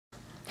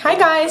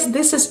guys,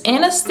 this is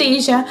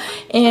Anastasia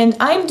and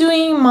I'm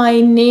doing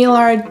my nail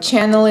art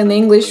channel in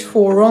English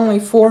for only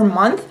 4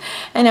 months,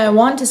 and I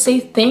want to say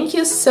thank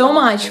you so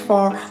much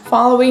for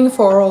following,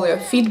 for all your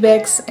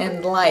feedbacks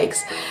and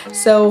likes.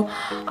 So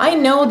I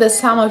know that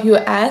some of you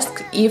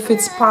ask if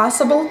it's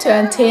possible to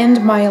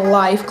attend my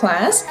live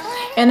class,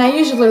 and I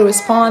usually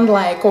respond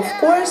like, of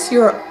course,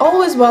 you're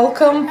always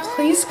welcome,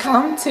 please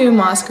come to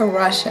Moscow,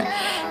 Russia.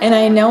 And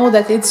I know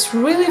that it's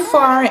really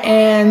far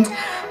and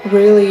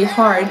really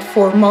hard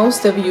for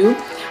most of you,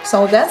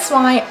 so that's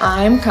why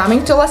I'm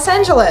coming to Los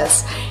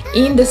Angeles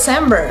in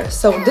December.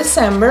 So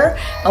December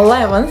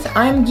 11th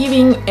I'm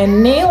giving a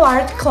nail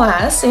art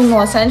class in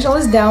Los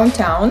Angeles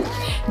downtown,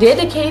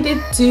 dedicated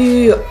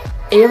to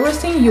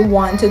everything you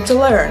wanted to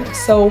learn.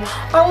 So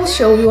I will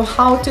show you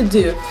how to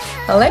do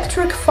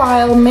electric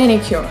file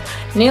manicure,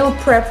 nail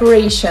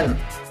preparation,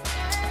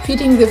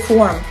 fitting the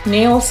form,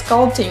 nail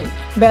sculpting,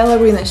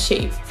 ballerina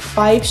shape,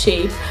 pipe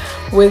shape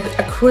with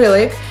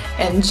acrylic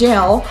and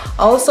gel.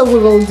 Also we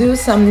will do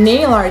some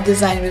nail art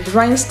design with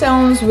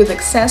rhinestones, with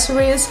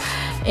accessories,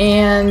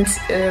 and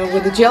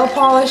with the gel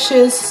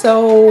polishes.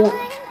 So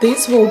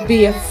this will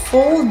be a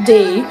full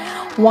day,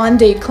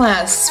 one-day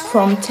class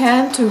from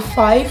 10 to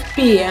 5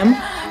 p.m.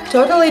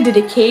 totally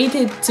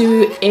dedicated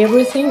to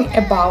everything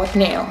about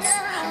nails.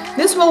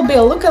 This will be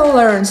a look and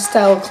learn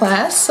style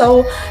class,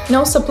 so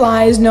no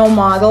supplies, no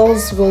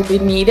models will be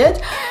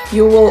needed.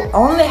 You will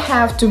only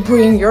have to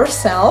bring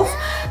yourself,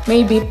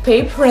 maybe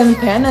paper and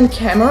pen and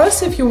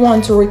cameras if you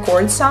want to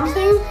record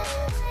something.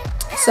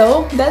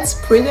 So that's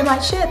pretty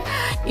much it.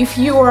 If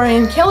you are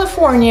in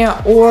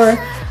California or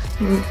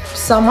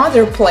some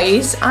other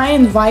place, I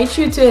invite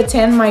you to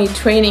attend my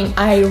training.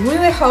 I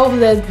really hope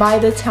that by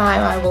the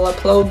time I will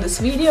upload this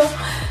video,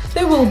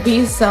 there will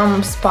be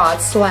some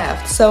spots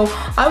left. So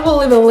I will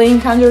leave a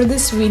link under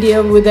this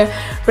video with a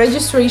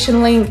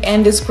registration link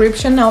and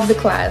description of the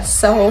class.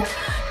 So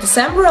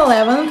December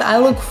 11th, I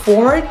look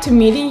forward to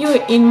meeting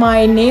you in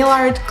my nail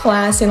art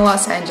class in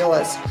Los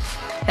Angeles.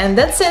 And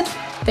that's it.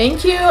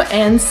 Thank you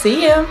and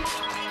see you!